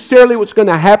not necessarily what's going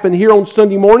to happen here on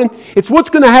Sunday morning. It's what's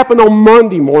going to happen on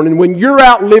Monday morning when you're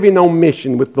out living on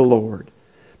mission with the Lord.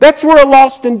 That's where a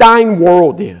lost and dying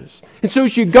world is. And so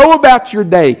as you go about your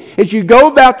day, as you go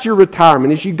about your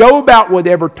retirement, as you go about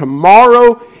whatever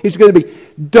tomorrow is going to be,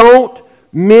 don't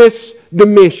miss the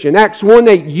mission. Acts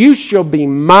 1:8, you shall be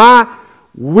my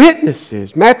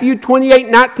witnesses. Matthew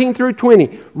 28:19 through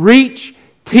 20, reach,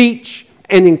 teach,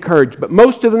 and encouraged. But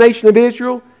most of the nation of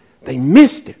Israel, they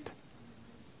missed it.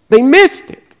 They missed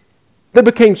it. They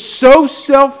became so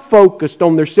self-focused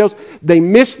on themselves, they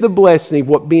missed the blessing of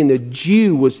what being a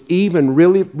Jew was even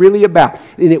really about.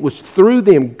 And it was through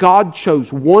them God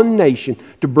chose one nation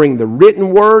to bring the written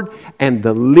word and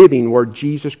the living word,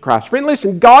 Jesus Christ. Friend,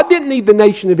 listen, God didn't need the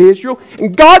nation of Israel,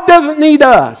 and God doesn't need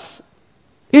us.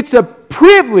 It's a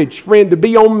privilege, friend, to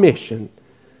be on mission.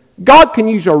 God can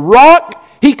use a rock.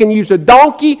 He can use a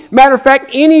donkey. Matter of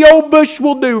fact, any old bush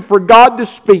will do for God to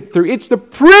speak through. It's the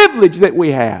privilege that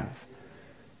we have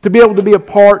to be able to be a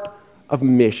part of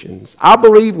missions. I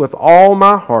believe with all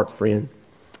my heart, friend.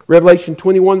 Revelation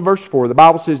 21 verse 4, the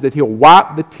Bible says that He'll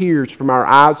wipe the tears from our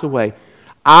eyes away.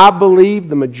 I believe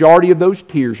the majority of those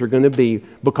tears are going to be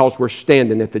because we're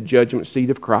standing at the judgment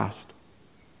seat of Christ.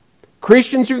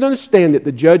 Christians are going to stand at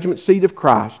the judgment seat of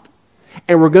Christ,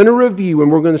 and we're going to review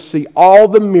and we're going to see all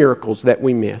the miracles that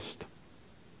we missed.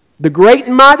 The great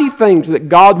and mighty things that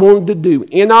God wanted to do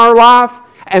in our life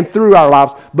and through our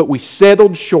lives, but we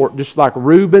settled short, just like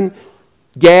Reuben,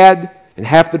 Gad, and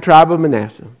half the tribe of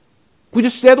Manasseh. We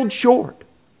just settled short.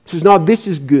 Says, no, this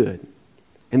is good.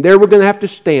 And there we're going to have to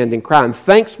stand and cry. And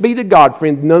thanks be to God,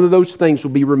 friend, none of those things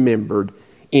will be remembered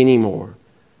anymore.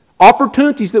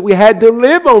 Opportunities that we had to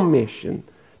live on mission.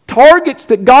 Targets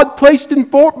that God placed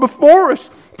before us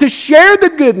to share the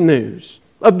good news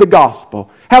of the gospel.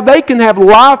 How they can have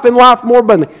life and life more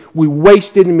abundantly. We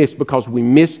wasted and missed because we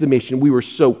missed the mission. We were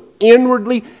so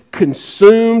inwardly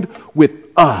consumed with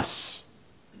us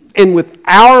and with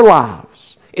our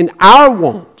lives and our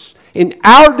wants and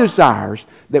our desires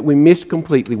that we missed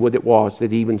completely what it was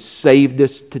that He even saved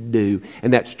us to do.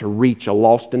 And that's to reach a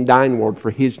lost and dying world for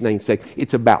His name's sake.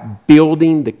 It's about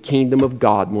building the kingdom of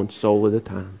God one soul at a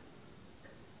time.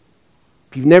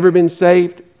 If you've never been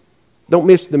saved, don't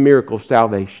miss the miracle of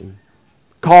salvation.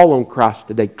 Call on Christ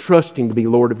today. Trust Him to be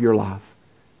Lord of your life.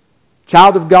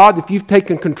 Child of God, if you've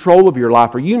taken control of your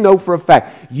life, or you know for a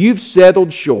fact you've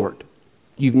settled short,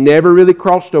 you've never really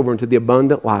crossed over into the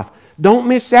abundant life, don't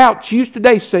miss out. Choose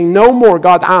today. Say, no more.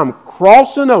 God, I'm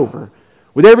crossing over.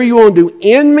 Whatever you want to do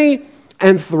in me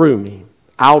and through me,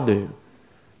 I'll do.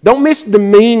 Don't miss the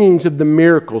meanings of the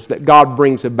miracles that God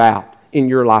brings about in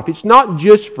your life. It's not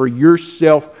just for your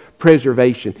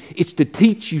self-preservation. It's to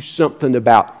teach you something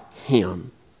about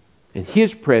Him and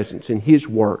His presence and His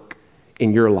work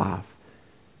in your life.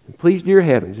 And please, dear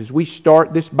heavens, as we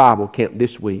start this Bible camp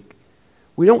this week,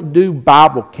 we don't do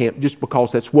Bible camp just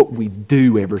because that's what we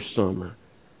do every summer.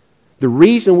 The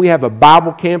reason we have a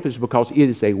Bible camp is because it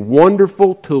is a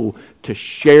wonderful tool to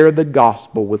share the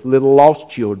gospel with little lost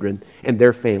children and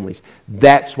their families.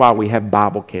 That's why we have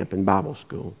Bible camp and Bible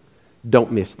school.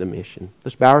 Don't miss the mission.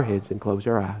 Let's bow our heads and close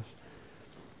our eyes.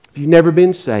 If you've never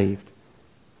been saved,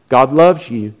 God loves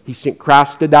you. He sent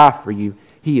Christ to die for you.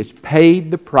 He has paid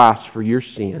the price for your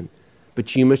sin.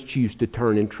 But you must choose to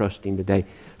turn and trust Him today.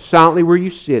 Silently where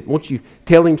you sit, won't you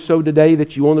tell Him so today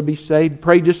that you want to be saved?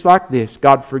 Pray just like this.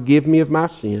 God, forgive me of my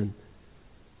sin.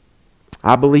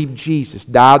 I believe Jesus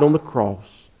died on the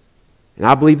cross. And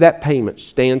I believe that payment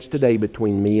stands today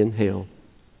between me and hell.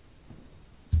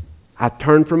 I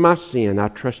turn from my sin. I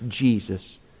trust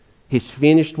Jesus. His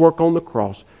finished work on the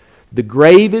cross. The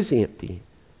grave is empty.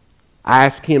 I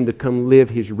ask Him to come live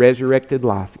His resurrected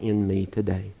life in me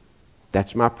today.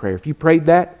 That's my prayer. If you prayed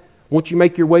that, won't you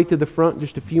make your way to the front in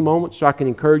just a few moments so I can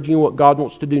encourage you in what God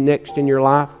wants to do next in your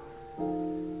life?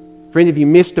 Friend, if you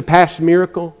missed a past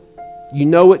miracle, you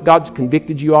know it, God's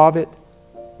convicted you of it.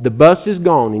 The bus is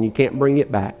gone and you can't bring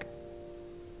it back.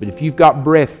 But if you've got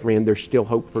breath, friend, there's still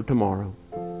hope for tomorrow.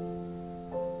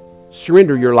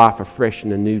 Surrender your life afresh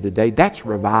and anew today. That's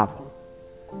revival.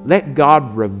 Let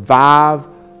God revive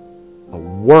a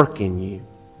work in you.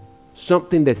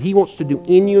 Something that He wants to do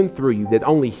in you and through you that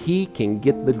only He can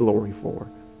get the glory for.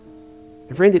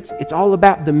 And friend, it's all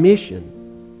about the mission.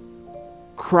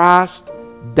 Christ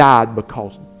died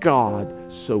because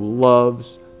God so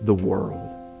loves the world.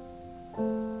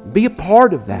 Be a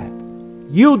part of that.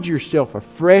 Yield yourself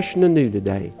afresh and anew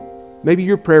today. Maybe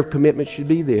your prayer of commitment should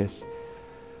be this.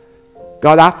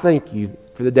 God, I thank You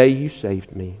for the day You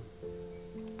saved me.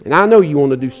 And I know You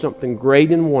want to do something great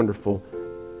and wonderful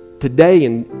today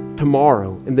and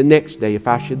tomorrow and the next day if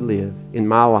I should live in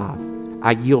my life.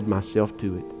 I yield myself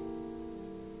to it.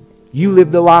 You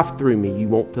live the life through me You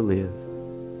want to live.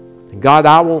 And God,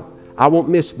 I won't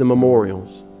miss the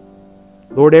memorials.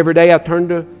 Lord, every day I turn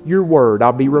to Your Word,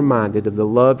 I'll be reminded of the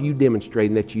love You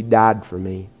demonstrated and that You died for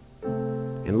me.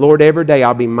 And Lord, every day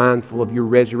I'll be mindful of Your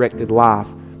resurrected life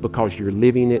because You're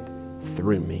living it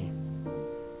through me.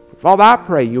 Father, I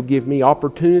pray you'll give me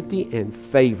opportunity and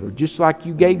favor, just like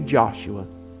you gave Joshua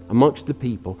amongst the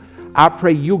people. I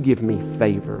pray you'll give me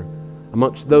favor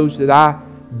amongst those that I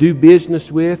do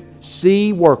business with,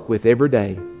 see, work with every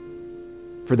day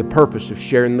for the purpose of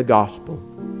sharing the gospel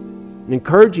and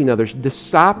encouraging others,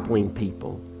 discipling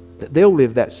people, that they'll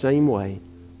live that same way.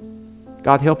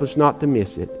 God, help us not to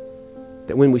miss it,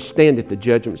 that when we stand at the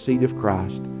judgment seat of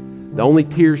Christ, the only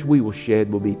tears we will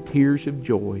shed will be tears of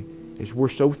joy, as we're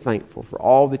so thankful for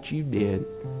all that you did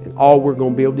and all we're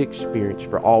going to be able to experience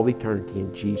for all eternity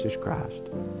in Jesus Christ.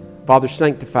 Father,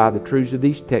 sanctify the truths of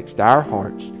these texts to our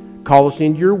hearts. Call us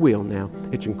into your will now.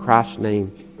 It's in Christ's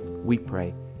name we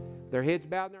pray. Their heads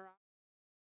bowed and their eyes